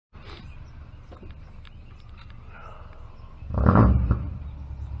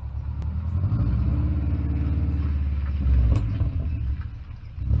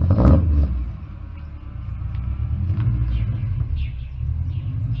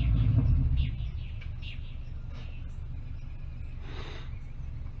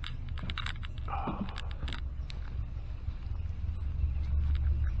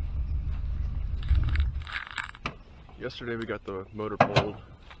Yesterday we got the motor pulled,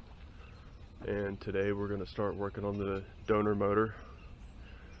 and today we're going to start working on the donor motor,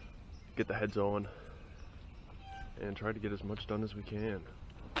 get the heads on, and try to get as much done as we can.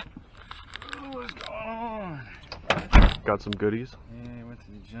 What's going on? Got some goodies? Yeah, went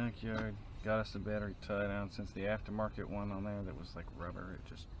to the junkyard, got us the battery tie down since the aftermarket one on there that was like rubber, it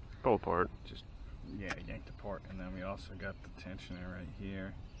just fell apart. Yeah, yanked apart. And then we also got the tensioner right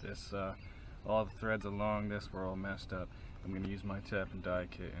here. This, all the threads along this were all messed up. I'm going to use my tap and die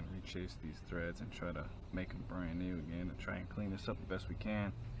kit and rechase these threads and try to make them brand new again and try and clean this up the best we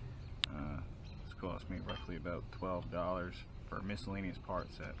can. This cost me roughly about $12 for miscellaneous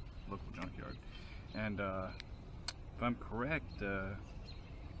parts at local junkyard. And if I'm correct, I'm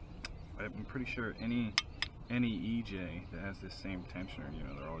pretty sure any EJ that has this same tensioner, you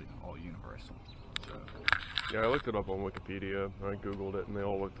know, they're all universal. So, yeah, I looked it up on Wikipedia. I googled it, and they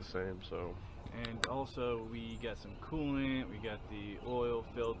all look the same. So. And also we got some coolant, we got the oil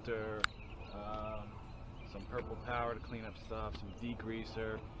filter, some purple power to clean up stuff, some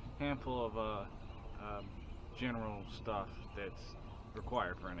degreaser, handful of general stuff that's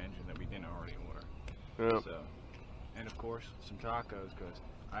required for an engine that we didn't already order. Yep. So, and of course some tacos because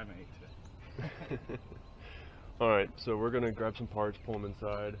I made today. Alright, so we're going to grab some parts, pull them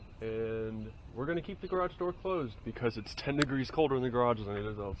inside, and we're going to keep the garage door closed because it's 10 degrees colder in the garage than it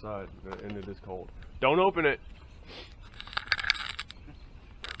is outside, and it is cold. Don't open it!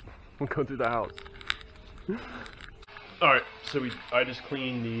 We'll go through the house. Alright, so I just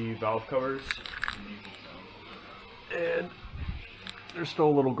cleaned the valve covers, and they're still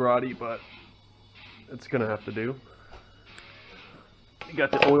a little grotty, but it's going to have to do. You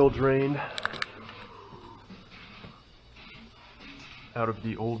got the oil drained out of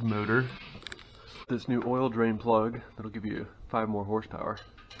the old motor. This new oil drain plug that'll give you 5 more horsepower.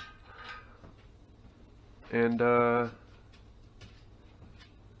 And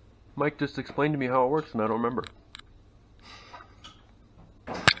Mike just explained to me how it works and I don't remember.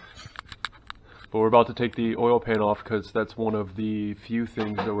 But we're about to take the oil pan off because that's one of the few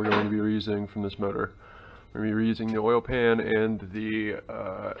things that we're going to be reusing from this motor. We're going to be reusing the oil pan and the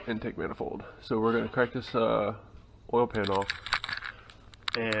intake manifold. So we're going to crack this oil pan off,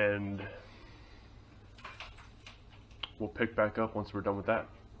 and we'll pick back up once we're done with that.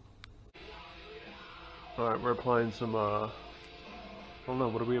 Alright, we're applying some, I don't know,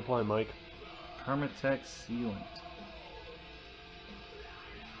 what are we applying, Mike? Permatex sealant.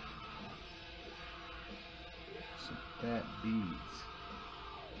 Some fat beads.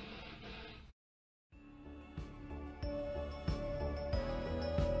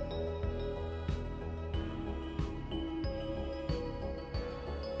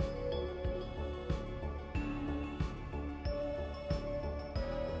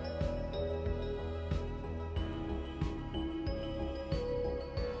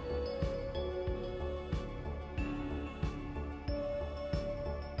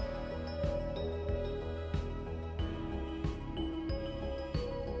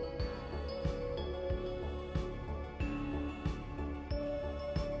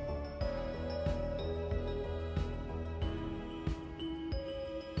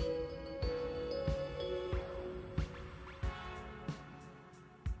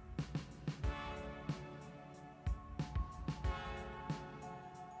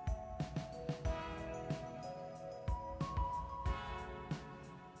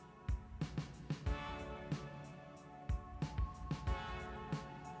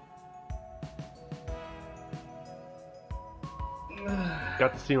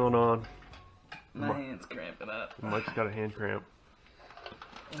 Got the sealant on. My hand's cramping up. Mike's got a hand cramp.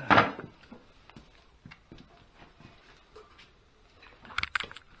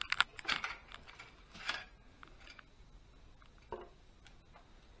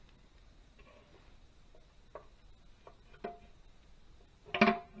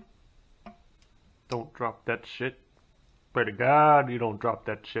 Don't drop that shit. Pray to God you don't drop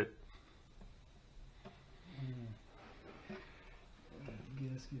that shit.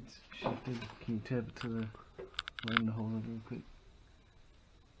 Gaskets shifted. Can you tap it to the right in the hole real quick?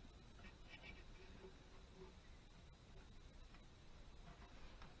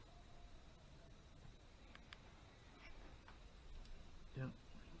 Yep,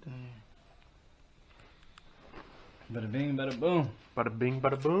 right there. Bada bing, bada boom. Bada bing,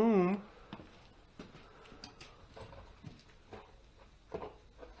 bada boom.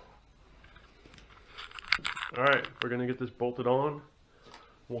 Alright, we're going to get this bolted on.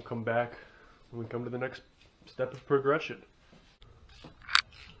 We'll come back when we come to the next step of progression.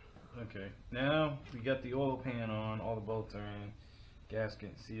 Okay, now we got the oil pan on, all the bolts are in,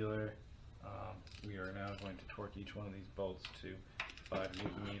 gasket, sealer, We are now going to torque each one of these bolts to 5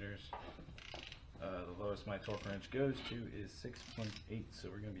 Newton meters. The lowest my torque wrench goes to is 6.8, so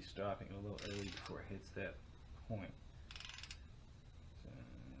we're going to be stopping a little early before it hits that point. So,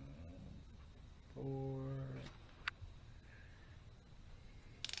 4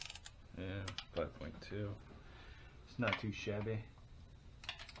 and 5.2. It's not too shabby.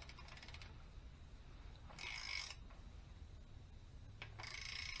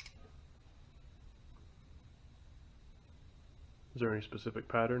 Is there any specific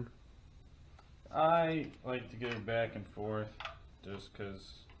pattern? I like to go back and forth just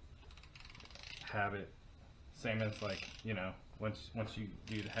because habit. Same as, like, you know, once you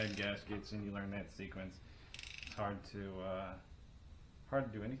do the head gaskets and you learn that sequence, it's hard to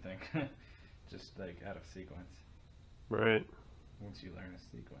do anything just like out of sequence. Right. Once you learn a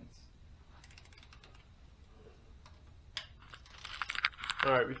sequence.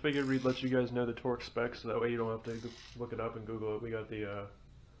 Alright, we figured we'd let you guys know the torque specs so that way you don't have to look it up and Google it. We got the,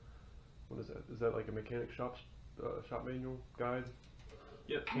 what is that? Is that like a mechanic shop manual guide?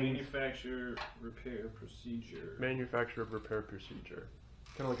 Yep, manufacturer repair procedure. Manufacturer repair procedure.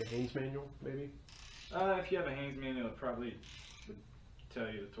 Kind of like a Haynes manual, maybe? If you have a Haynes manual, it probably would tell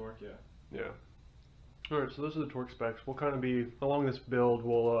you the torque, yeah. Yeah. Alright, so those are the torque specs. We'll kind of be, along this build,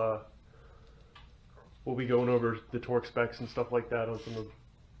 we'll be going over the torque specs and stuff like that on some of,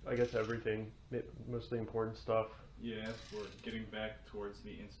 I guess, everything, mostly important stuff. Yeah, as for getting back towards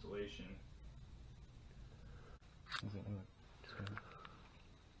the installation.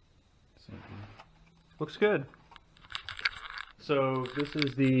 Looks good. So this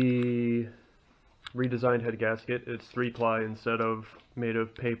is the redesigned head gasket. It's 3-ply instead of made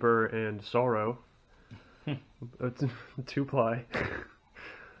of paper and sorrow. It's 2-ply.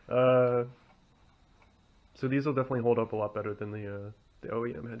 So these will definitely hold up a lot better than the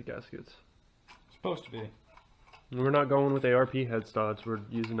OEM head gaskets. Supposed to be. We're not going with ARP head studs. We're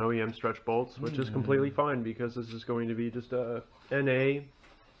using OEM stretch bolts, which is completely fine because this is going to be just a NA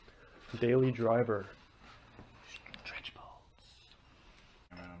daily driver. Stretch bolts.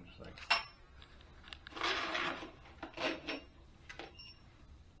 And I'm just like.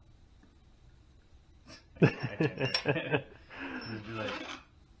 I can't do it. Just be like.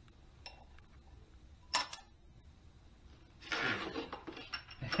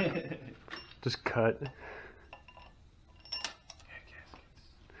 Just cut.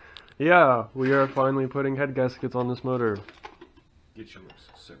 Yeah, we are finally putting head gaskets on this motor. Get yours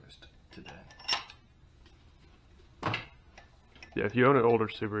serviced today. Yeah, if you own an older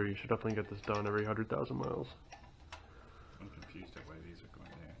Subaru, you should definitely get this done every 100,000 miles. I'm confused at why these are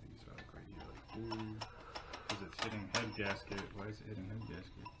going there. These are like right here, like, because it's hitting head gasket. Why is it hitting head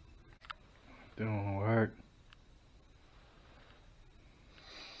gasket? Don't work.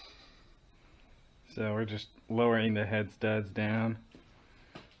 So we're just lowering the head studs down.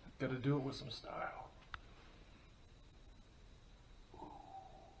 Gotta do it with some style. Ooh.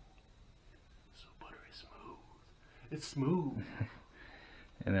 So buttery smooth. It's smooth.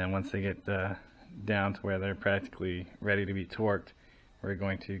 And then once they get down to where they're practically ready to be torqued, we're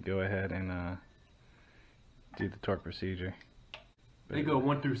going to go ahead and do the torque procedure. They go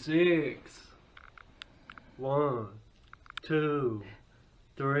 1 through 6. 1, 2,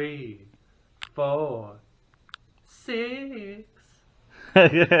 3, 4, 6.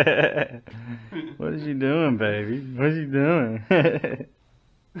 What is you doing, baby? What is you doing?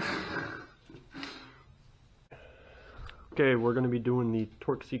 Okay, we're going to be doing the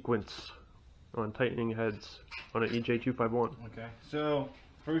torque sequence on tightening heads on an EJ251. Okay, so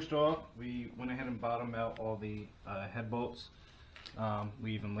first off, we went ahead and bottomed out all the head bolts.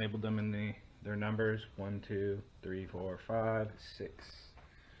 We even labeled them in their numbers: 1, 2, 3, 4, 5, 6.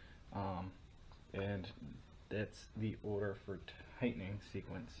 And that's the order for tightening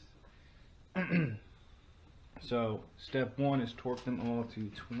sequence. So step 1 is torque them all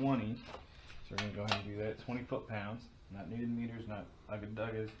to 20. So we're going to go ahead and do that. 20 foot-pounds, not Newton meters, not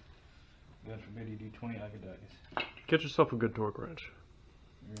ugga-duggas. God forbid you do 20 ugga-duggas. Get yourself a good torque wrench.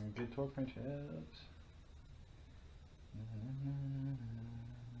 Good torque wrench helps.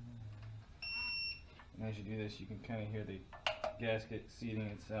 And as you do this, you can kind of hear the gasket seating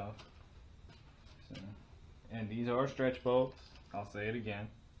itself. So, and these are stretch bolts. I'll say it again.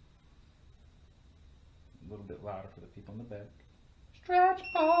 A little bit louder for the people in the back. Stretch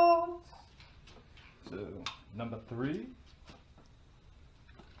bolts! So, number 3.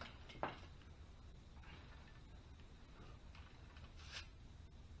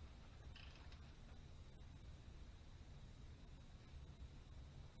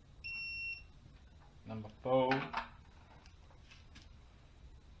 Number 4.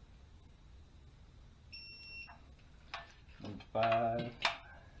 5.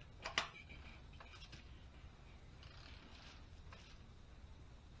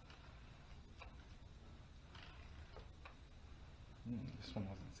 This one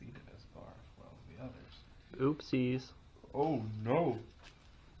wasn't seated as far as well as the others. Oopsies. Oh no!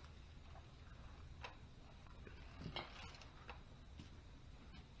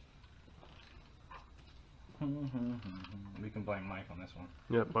 We can blame Mike on this one.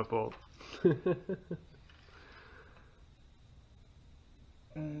 Yep, my fault.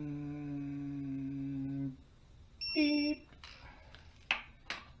 Beep.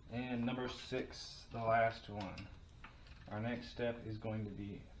 And number 6, the last one. Our next step is going to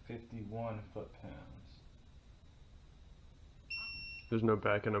be 51 foot-pounds. There's no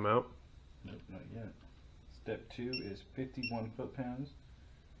backing them out. Nope, not yet. Step 2 is 51 foot-pounds,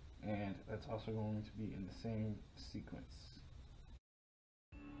 and that's also going to be in the same sequence.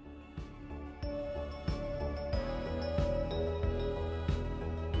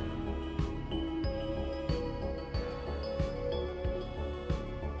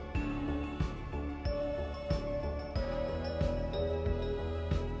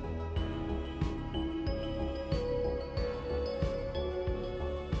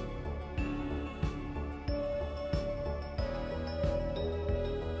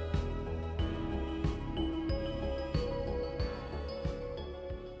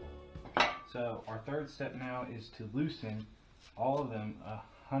 So our third step now is to loosen all of them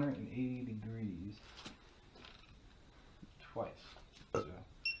 180 degrees twice. So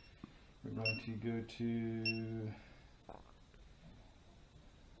we're going to go to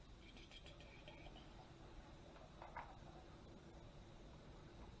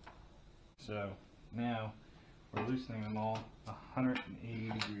so now we're loosening them all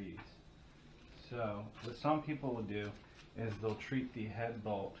 180 degrees. So what some people will do is they'll treat the head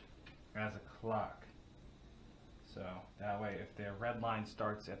bolt as a clock. So that way if their red line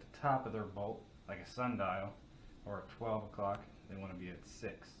starts at the top of their bolt, like a sundial, or at 12 o'clock, they want to be at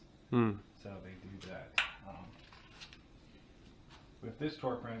 6. Hmm. So they do that. With this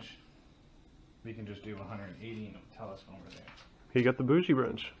torque wrench, we can just do 180 and it'll tell us when we're there. He got the bougie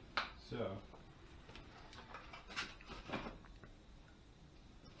wrench. So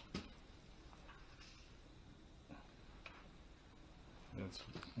that's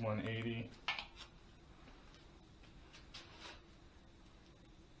 180.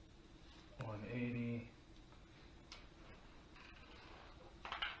 180.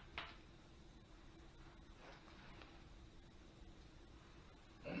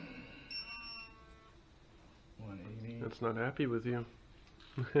 That's not happy with you.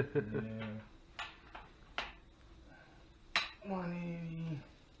 Yeah.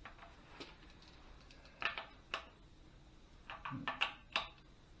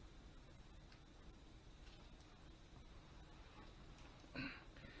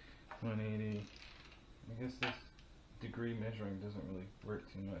 180. I guess this degree measuring doesn't really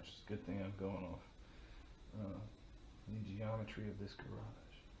work too much. It's a good thing I'm going off the geometry of this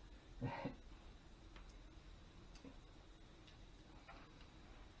garage.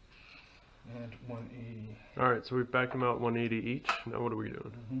 And 180. Alright, so we've backed them out 180 each. Now what are we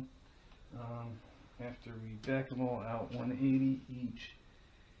doing? After we back them all out 180 each,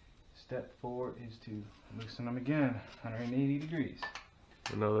 step 4 is to loosen them again 180 degrees.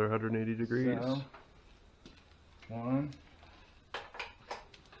 Another 180 degrees. So, 1,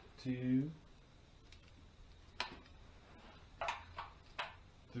 2,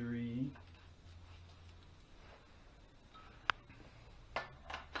 3,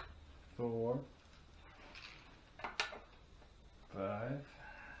 4, 5,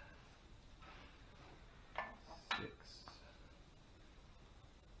 6.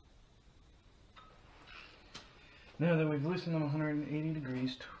 Now that we've loosened them 180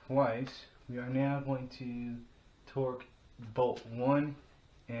 degrees twice, we are now going to torque bolt 1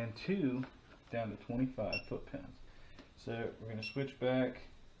 and 2 down to 25 foot-pounds. So we're going to switch back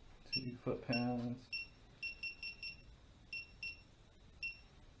to foot-pounds,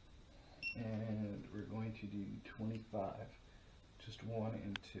 and we're going to do 25, just 1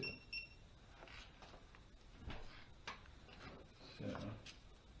 and 2. So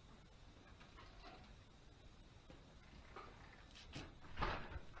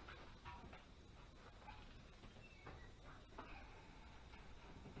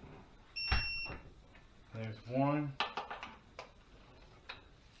there's 1,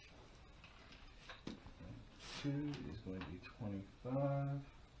 2 is going to be 25.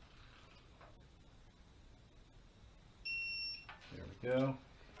 There we go.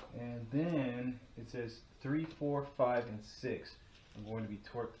 And then it says 3, 4, 5, and 6 are going to be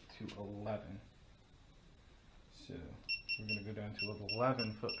torqued to 11. So we're going to go down to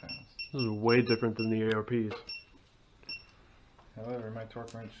 11 foot-pounds. This is way different than the ARPs. However, my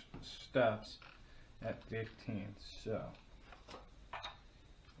torque wrench stops at 15, so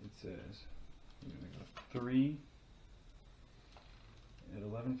it says we're going to go 3 at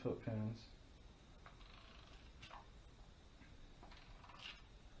 11 foot-pounds.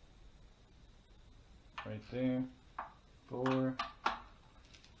 Right there. 4.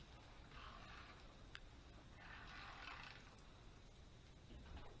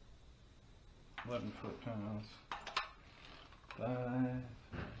 11 foot-pounds. 5.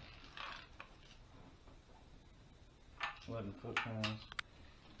 11 foot-pounds.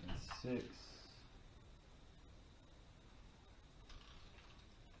 And 6.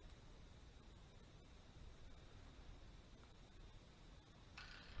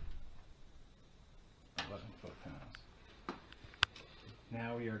 11 foot-pounds.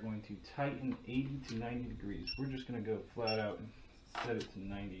 Now we are going to tighten 80 to 90 degrees. We're just going to go flat out and set it to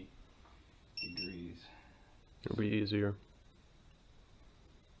 90 degrees. It'll be easier.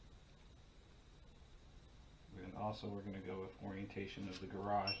 And also we're going to go with orientation of the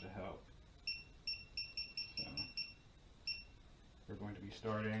garage to help. So we're going to be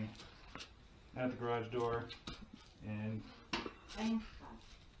starting at the garage door and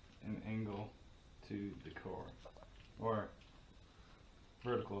an angle to the core, or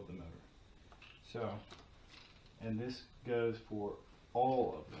vertical of the motor. So, and this goes for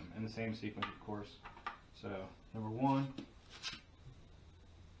all of them in the same sequence, of course. So, number 1,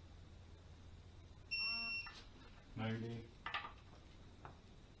 90,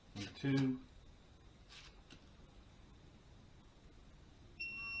 number 2,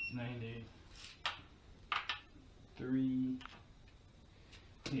 90, 3,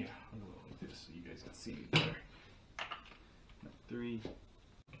 yeah, I'm going to go like this so you guys can see me better. Number 3,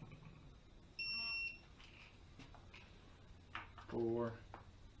 4,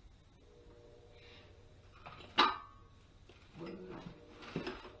 5.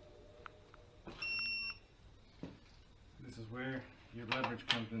 This is where your leverage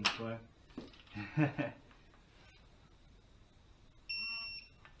comes into play.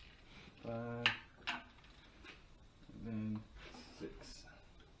 Five, and then 6.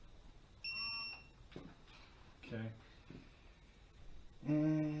 Okay.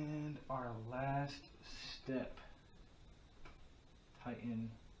 And our last step. Tighten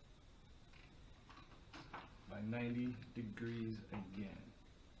by 90 degrees again.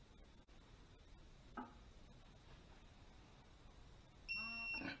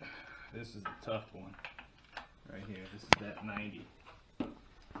 This is the tough one right here. This is that 90.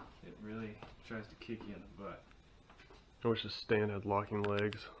 It really tries to kick you in the butt. I wish this stand had locking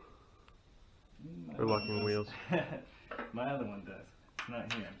legs. Or locking wheels. My other one does. It's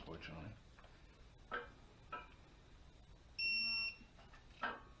not here, unfortunately.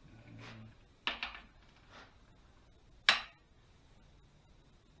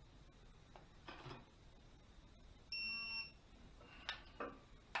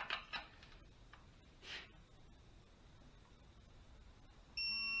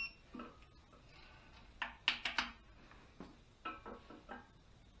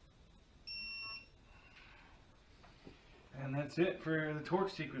 And that's it for the torque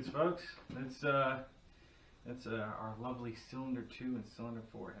sequence, folks. That's our lovely cylinder 2 and cylinder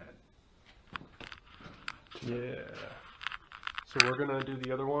 4 head. Yeah. So we're gonna do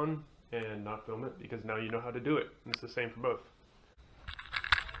the other one and not film it because now you know how to do it. And it's the same for both.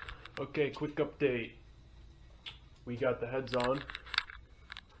 Okay, quick update. We got the heads on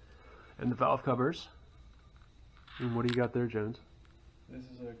and the valve covers. And what do you got there, Jones? This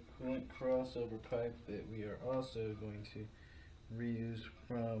is a coolant crossover pipe that we are also going to reuse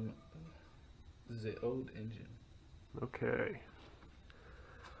from the old engine. Okay.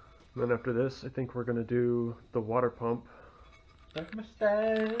 And then after this, I think we're going to do the water pump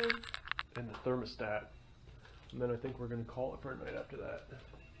Thermostat! and the thermostat. And then I think we're going to call it for a night after that.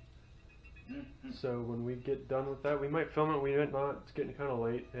 So when we get done with that, we might film it, we might not. It's getting kind of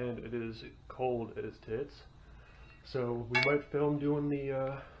late and it is cold as tits. So we might film doing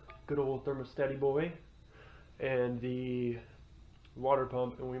the good old thermostatty boy and the water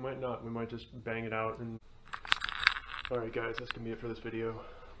pump, and we might not. We might just bang it out. And alright guys, that's gonna be it for this video.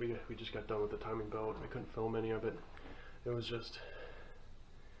 We just got done with the timing belt. I couldn't film any of it. It was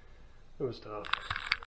tough.